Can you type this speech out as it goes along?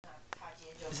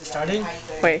Is it starting?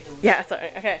 Wait, yeah,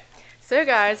 sorry. Okay. So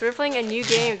guys, we're playing a new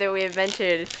game that we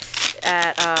invented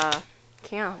at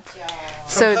camp.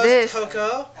 So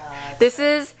Coco. this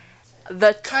is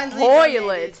the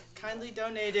toilet. Kindly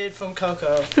donated from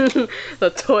Coco. The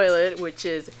toilet, which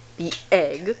is the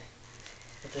egg.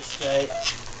 Put this right.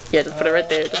 Yeah, just put it right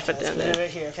there. Just put it down Put it there.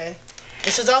 right here, okay?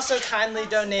 This was also kindly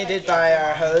donated by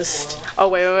our host. Oh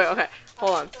wait, okay.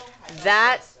 Hold on.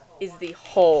 That is the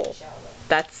hole.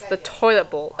 That's the toilet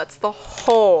bowl. That's the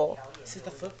hole. This is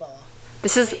the football.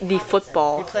 This is the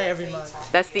football. We play every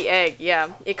month. That's the egg, yeah.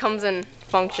 It comes in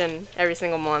function every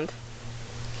single month.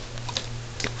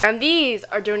 And these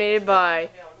are donated by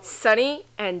Sunny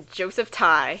and Joseph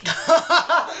Ty.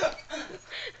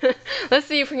 Let's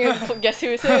see if we can guess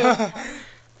who's who.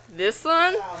 This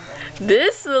one,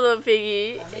 this little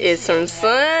piggy is from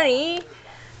Sunny.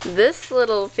 This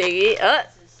little piggy,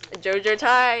 Jojo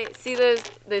Ty. See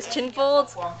those chin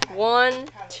folds? 1,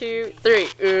 2, 3.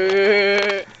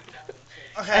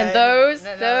 Okay, And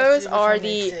those are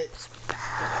the.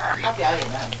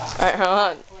 Alright, hold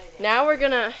on. Now we're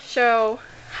gonna show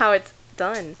how it's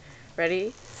done.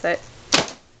 Ready, set,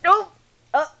 go!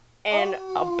 And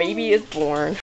a baby is born.